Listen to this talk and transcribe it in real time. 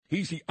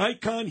He's the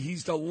icon.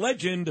 He's the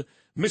legend,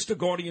 Mr.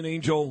 Guardian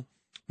Angel,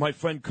 my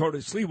friend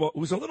Curtis Sliwa,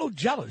 who's a little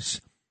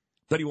jealous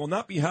that he will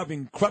not be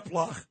having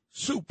kreplach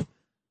soup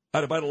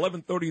at about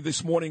 11:30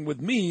 this morning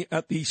with me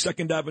at the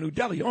 2nd Avenue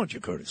Deli, aren't you,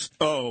 Curtis?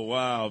 Oh,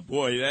 wow.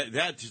 Boy,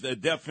 that's the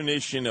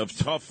definition of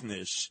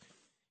toughness.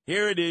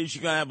 Here it is.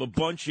 You're going to have a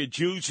bunch of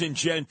Jews and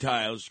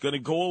Gentiles going to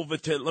go over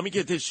to, let me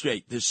get this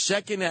straight, the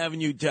 2nd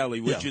Avenue Deli,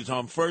 which is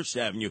on 1st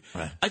Avenue.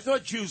 Right. I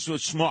thought Jews were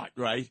smart,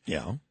 right?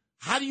 Yeah.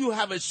 How do you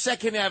have a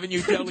 2nd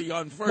Avenue Deli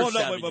on 1st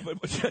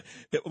Avenue?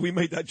 We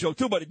made that joke,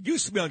 too, but it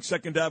used to be on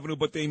 2nd Avenue,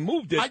 but they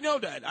moved it. I know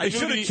that. They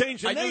should have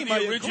changed the name. I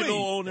knew the original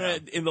owner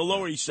in the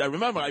Lower East Side.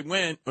 Remember,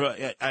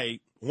 I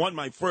won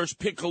my first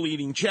pickle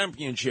eating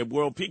championship,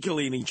 World Pickle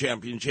Eating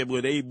Championship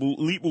with Abe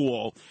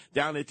Leibowall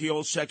down at the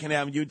old 2nd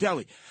Avenue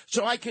Deli.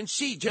 So I can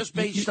see just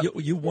based on...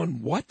 You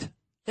won what?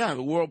 Yeah,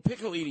 the World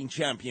Pickle Eating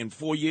Champion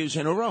 4 years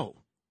in a row.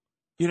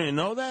 You didn't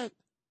know that?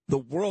 The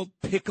World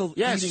Pickle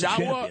Eating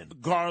Champion. Yeah, sour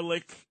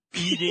garlic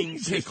eating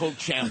pickle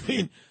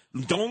champion.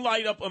 Don't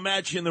light up a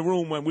match in the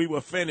room when we were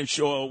finished,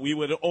 or we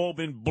would have all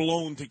been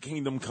blown to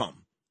Kingdom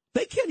Come.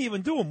 They can't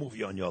even do a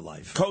movie on your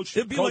life. Coach,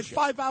 it'd be like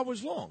 5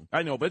 hours long.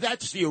 I know, but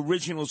that's the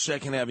original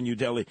 2nd Avenue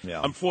Deli.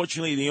 Yeah.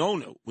 Unfortunately, the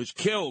owner was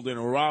killed in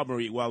a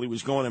robbery while he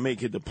was going to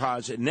make a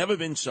deposit. Never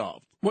been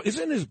solved. Well,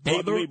 isn't his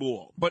brother? Abe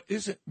but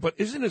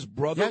isn't his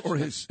brother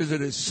is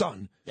it his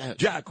son? Yeah.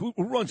 Jack, who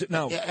runs it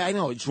now? Yeah, I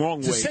know, it's wrong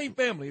way. It's the same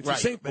family. It's right.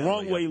 the same family.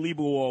 Wrong way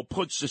Leibowall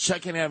puts the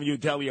 2nd Avenue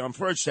Deli on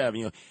 1st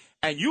Avenue.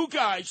 And you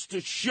guys,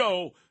 to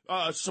show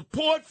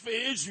support for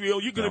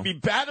Israel, you're going to be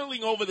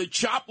battling over the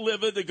chopped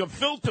liver, the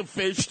gefilte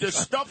fish, the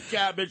stuffed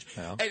cabbage.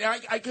 Yeah.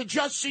 And I could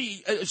just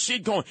see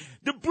Sid going,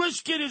 the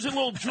brisket is a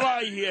little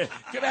dry here.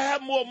 Can I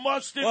have more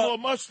mustard, more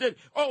mustard?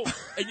 Oh,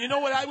 and you know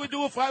what I would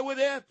do if I were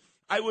there?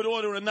 I would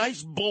order a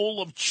nice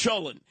bowl of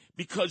chullin,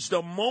 because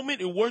the moment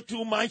it worked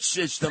through my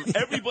system,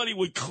 everybody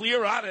would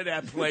clear out of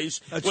that place.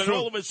 That's when true.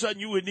 All of a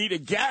sudden you would need a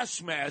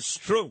gas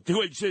mask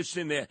to exist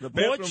in there. The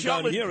bathroom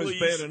chullin, down here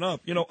please. is bad enough.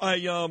 You know,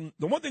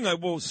 the one thing I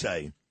will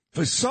say,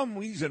 for some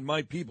reason,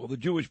 my people, the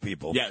Jewish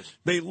people, yes,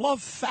 they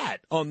love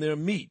fat on their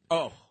meat.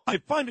 Oh. I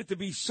find it to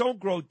be so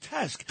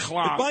grotesque.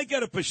 Clown. If I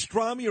get a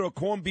pastrami or a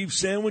corned beef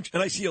sandwich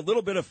and I see a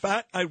little bit of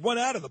fat, I run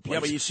out of the place. Yeah,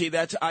 but you see,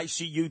 that's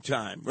ICU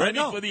time. Ready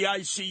for the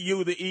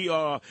ICU, the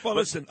ER. Well,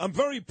 listen, I'm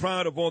very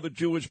proud of all the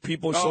Jewish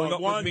people showing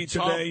up with me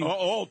today.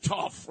 All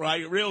tough,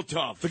 right? Real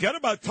tough. Forget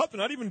about tough,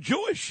 not even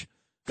Jewish.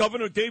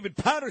 Governor David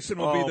Patterson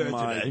will be there today.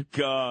 Oh, my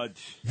God.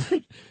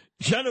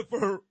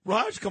 Jennifer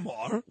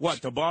Rajkumar.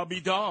 What, the Barbie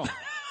doll?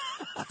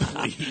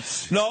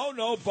 Please.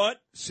 No,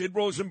 but Sid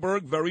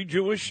Rosenberg, very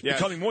Jewish, yes.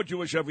 Becoming more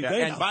Jewish every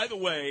day. And now. by the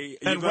way,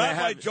 and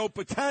Rabbi Joe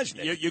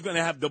Potashnik. You're going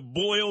to have the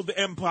boiled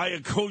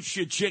Empire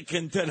kosher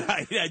chicken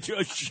tonight at your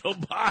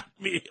Shabbat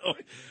meal.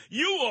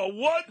 You are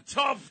one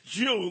tough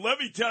Jew. Let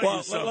me tell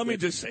you something. Let me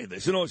just say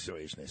this in all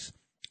seriousness.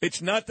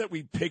 It's not that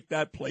we picked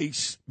that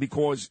place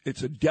because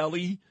it's a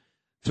deli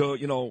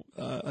to,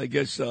 I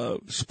guess,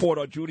 support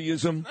our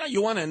Judaism. No,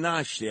 you want a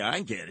nosh there. I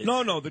get it.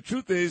 No. The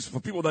truth is, for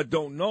people that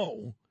don't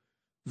know,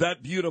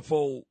 that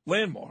beautiful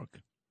landmark,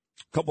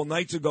 a couple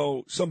nights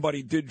ago,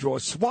 somebody did draw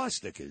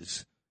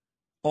swastikas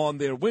on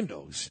their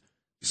windows.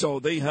 So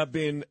they have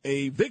been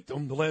a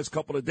victim the last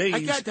couple of days.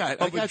 I got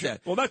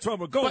that. Well, that's why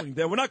we're going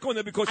there. We're not going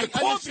there because the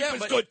coffee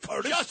is good,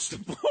 Curtis. Just the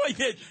point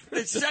is,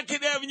 the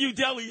 2nd Avenue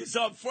Deli is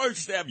on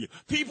 1st Avenue.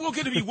 People are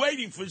going to be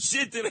waiting for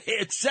Sid to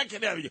hit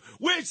 2nd Avenue.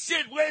 Where's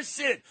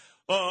Sid?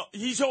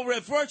 He's over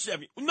at 1st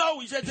Avenue. No,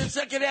 he's at the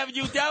 2nd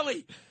Avenue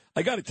Deli.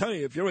 I got to tell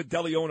you, if you're a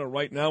deli owner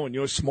right now and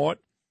you're smart,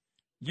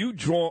 you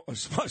draw a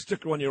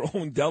swastika on your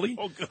own deli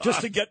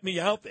just to get me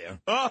out there.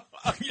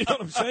 You know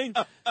what I'm saying?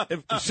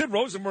 If Sid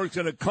Rosenberg's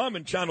going to come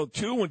in Channel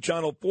 2 and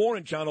Channel 4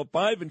 and Channel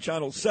 5 and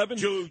Channel 7,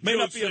 may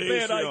not be a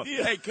bad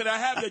idea. Hey, could I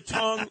have the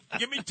tongue?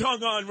 Give me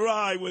tongue on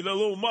rye with a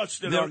little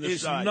mustard on the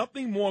side. There is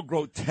nothing more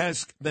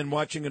grotesque than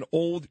watching an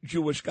old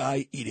Jewish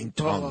guy eating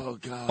tongue. Oh,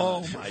 God.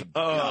 Oh, my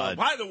God.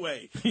 By the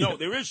way, no,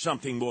 there is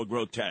something more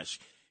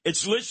grotesque.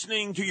 It's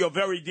listening to your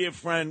very dear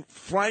friend,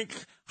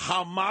 Frank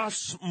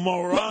Hamas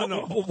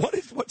Morano.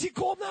 What's he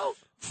called now?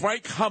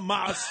 Frank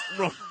Hamas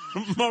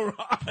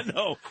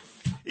Morano.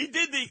 He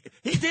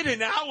did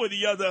an hour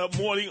the other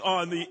morning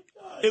on the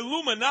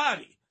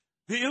Illuminati.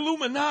 The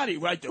Illuminati,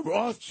 right? The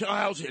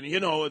Rothschilds and,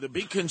 the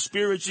big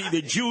conspiracy,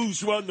 the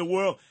Jews run the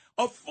world.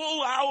 A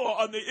full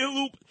hour on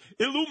the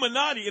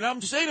Illuminati. And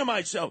I'm saying to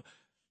myself,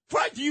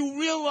 Frank, do you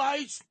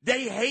realize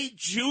they hate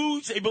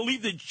Jews? They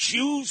believe that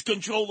Jews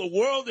control the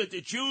world, that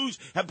the Jews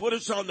have put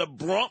us on the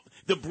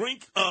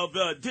brink of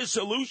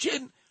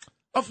dissolution?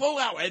 A full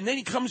hour. And then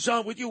he comes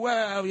on with you,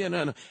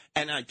 And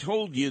I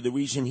told you the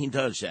reason he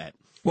does that.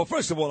 Well,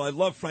 first of all, I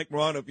love Frank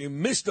Morano. You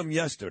missed him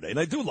yesterday, and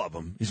I do love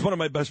him. He's one of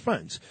my best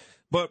friends.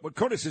 But what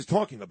Curtis is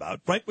talking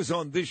about, Frank was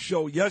on this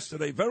show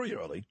yesterday very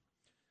early,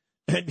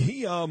 and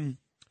he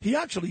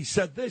actually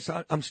said this.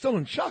 I'm still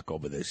in shock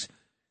over this.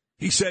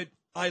 He said,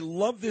 I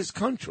love this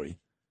country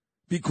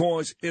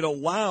because it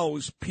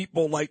allows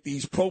people like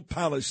these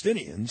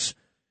pro-Palestinians,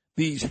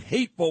 these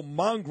hateful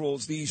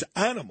mongrels, these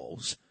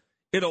animals,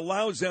 it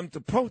allows them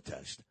to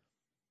protest.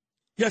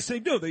 Yes, they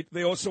do.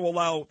 They also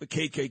allow the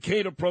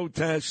KKK to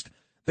protest.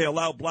 They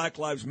allow Black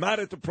Lives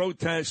Matter to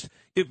protest.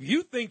 If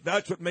you think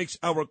that's what makes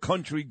our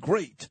country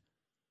great,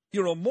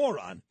 you're a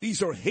moron.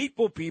 These are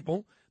hateful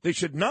people. They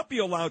should not be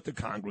allowed to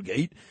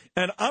congregate.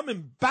 And I'm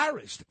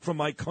embarrassed for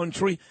my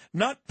country,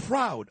 not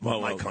proud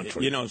of my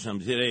country. You know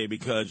something today,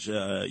 because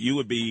you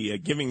would be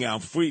giving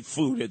out free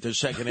food at the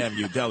 2nd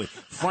Avenue Deli.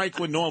 Frank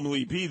would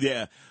normally be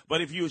there. But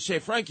if you would say,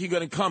 Frank, you're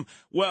going to come,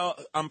 well,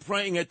 I'm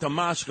praying at the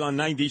mosque on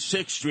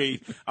 96th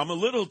Street. I'm a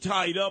little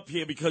tied up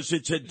here because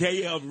it's a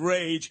day of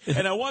rage.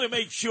 And I want to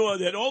make sure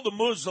that all the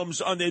Muslims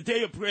on their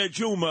day of prayer,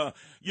 Juma,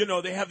 you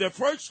know, they have their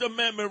First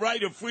Amendment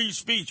right of free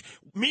speech.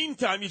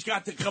 Meantime, he's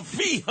got the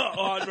kafia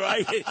on,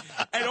 right?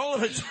 And all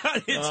of a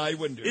sudden, I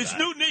wouldn't do his that.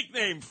 new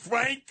nickname,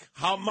 Frank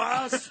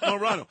Hamas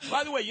Morano.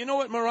 By the way, you know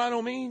what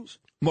Morano means?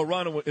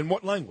 Morano, in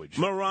what language?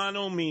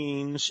 Morano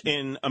means,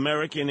 in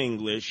American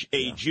English,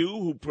 a Jew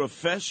who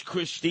professed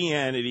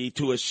Christianity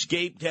to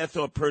escape death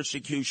or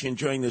persecution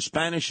during the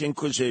Spanish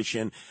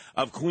Inquisition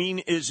of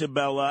Queen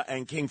Isabella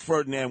and King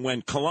Ferdinand,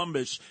 when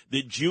Columbus,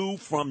 the Jew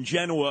from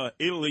Genoa,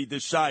 Italy,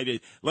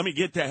 decided, let me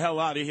get the hell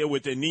out of here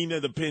with the Nina,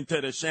 the Pinta,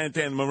 the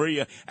Santa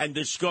Maria, and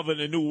discover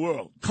the New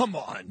World. Come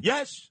on.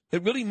 Yes.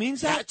 It really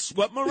means that? That's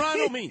what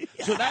Morano means.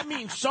 So that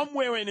means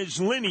somewhere in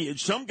his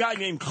lineage, some guy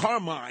named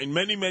Carmine,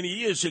 many, many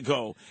years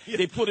ago,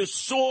 they put a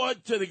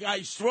sword to the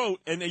guy's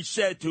throat, and they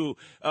said to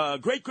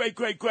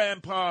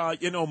great-great-great-grandpa,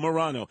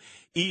 Morano,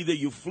 either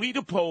you flee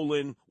to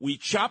Poland, we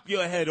chop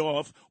your head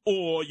off,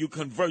 or you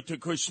convert to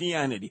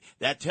Christianity.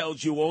 That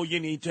tells you all you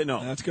need to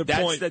know. That's a good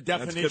That's point. the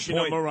definition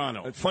of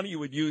Morano. It's funny you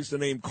would use the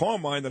name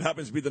Carmine. That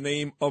happens to be the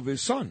name of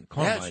his son,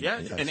 Carmine.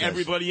 Yes. And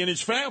everybody in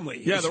his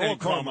family. Yeah, they're all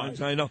Carmines,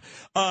 I know.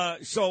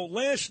 So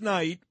last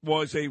night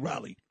was a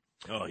rally.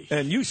 Oh, yeah.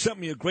 And you sent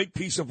me a great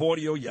piece of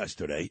audio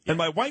yesterday. Yeah. And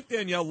my wife,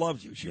 Danielle,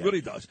 loves you. She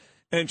really does.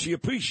 And she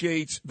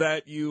appreciates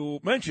that you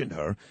mentioned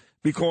her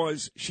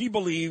because she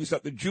believes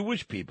that the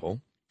Jewish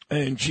people,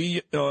 and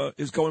she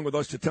is going with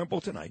us to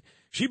Temple tonight,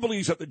 she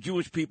believes that the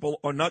Jewish people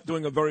are not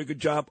doing a very good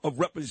job of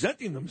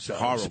representing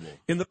themselves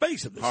in the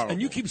face of this. Horrible.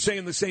 And you keep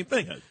saying the same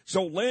thing. Yes.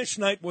 So last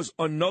night was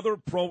another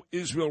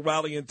pro-Israel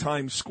rally in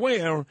Times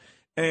Square.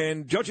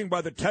 And judging by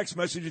the text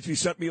messages you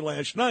sent me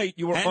last night,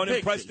 you were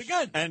unimpressed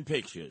again. And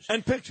pictures.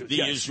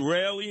 The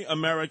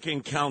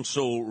Israeli-American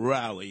Council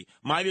rally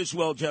might as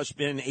well just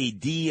been a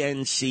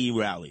DNC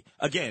rally.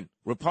 Again,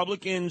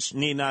 Republicans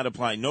need not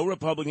apply. No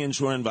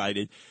Republicans were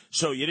invited.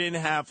 So you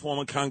didn't have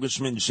former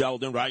Congressman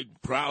Zeldin, right?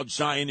 Proud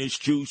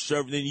Zionist Jew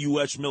serving in the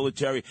U.S.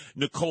 military.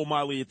 Nicole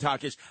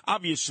Malliotakis.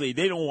 Obviously,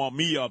 they don't want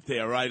me up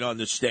there, right, on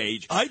the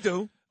stage. I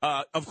do.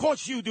 Of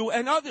course you do,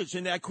 and others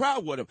in that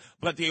crowd would have.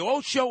 But they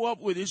all show up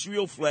with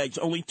Israel flags,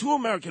 only 2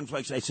 American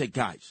flags. I say,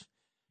 guys,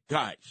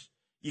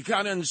 you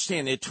got to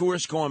understand, they're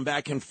tourists going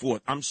back and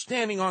forth. I'm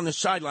standing on the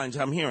sidelines.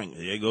 I'm hearing,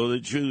 there go the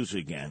Jews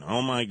again.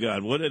 Oh, my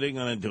God, what are they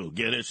going to do?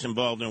 Get us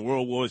involved in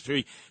World War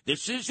III?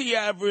 This is the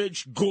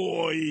average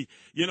goy,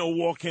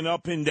 walking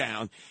up and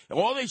down.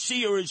 All they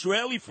see are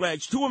Israeli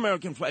flags, 2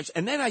 American flags.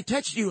 And then I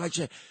texted you, I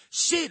said,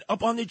 sit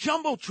up on the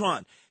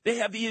Jumbotron. They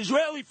have the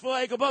Israeli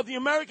flag above the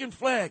American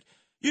flag.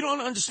 You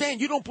don't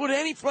understand. You don't put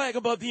any flag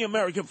above the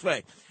American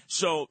flag.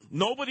 So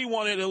nobody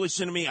wanted to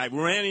listen to me. I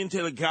ran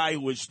into the guy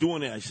who was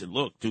doing it. I said,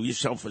 look, do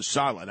yourself a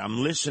solid.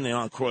 I'm listening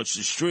across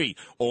the street.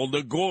 All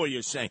the goy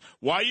is saying,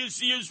 why is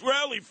the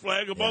Israeli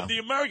flag above the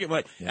American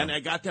flag? Yeah. And I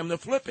got them to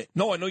flip it.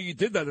 No, I know you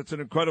did that. It's an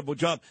incredible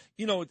job.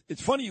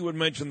 It's funny you would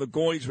mention the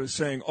goys were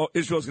saying, oh,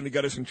 Israel's going to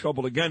get us in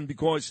trouble again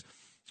because,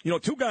 2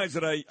 guys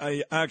that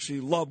I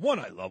actually love. One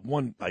I love,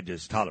 one I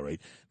just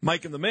tolerate.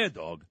 Mike and the Mad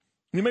Dog.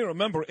 You may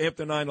remember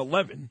after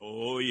 9/11.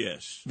 Oh,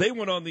 yes. They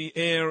went on the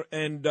air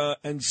and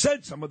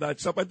said some of that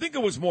stuff. I think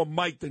it was more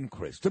Mike than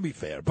Chris, to be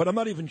fair, but I'm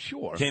not even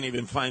sure. Can't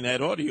even find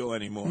that audio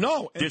anymore.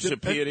 No.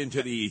 Disappeared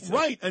into the ether.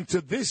 Right. And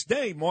to this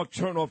day, Mark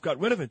Chernoff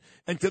got rid of it.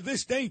 And to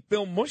this day,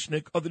 Bill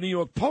Mushnick of the New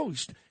York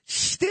Post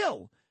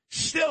still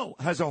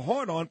has a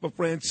hard-on for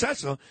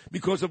Francesa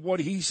because of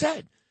what he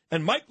said.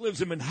 And Mike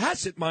lives in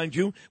Manhasset, mind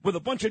you, with a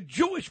bunch of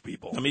Jewish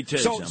people. Let me tell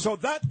you something. So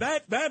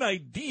that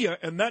idea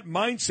and that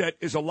mindset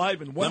is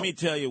alive and well. Let me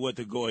tell you what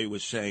the goy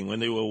was saying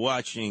when they were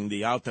watching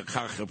the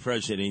Al-Taqaqa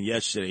president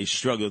yesterday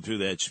struggle through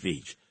that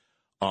speech.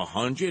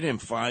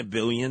 $105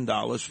 billion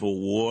for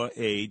war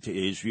aid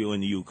to Israel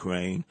and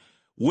Ukraine.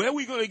 Where are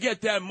we going to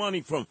get that money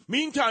from?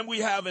 Meantime, we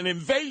have an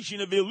invasion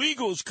of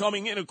illegals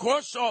coming in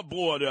across our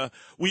border.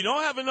 We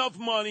don't have enough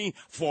money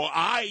for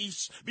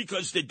ICE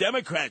because the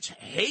Democrats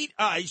hate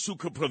ICE, who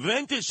could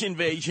prevent this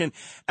invasion.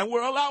 And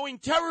we're allowing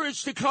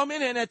terrorists to come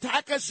in and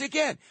attack us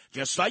again,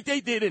 just like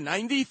they did in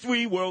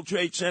 93, World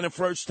Trade Center,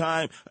 first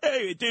time.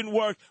 Hey, it didn't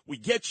work. We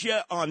get you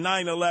on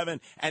 9/11.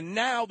 And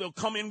now they'll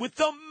come in with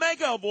the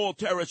mega of all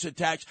terrorist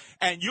attacks.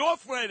 And your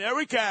friend,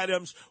 Eric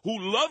Adams, who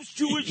loves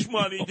Jewish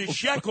money, the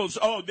shekels,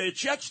 the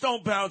checks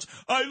don't bounce.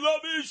 I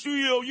love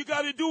Israel. You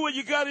got to do what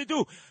you got to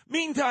do.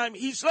 Meantime,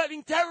 he's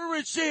letting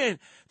terrorists in.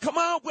 Come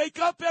on, wake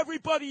up,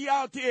 everybody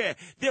out there.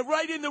 They're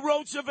right in the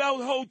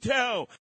Roosevelt Hotel.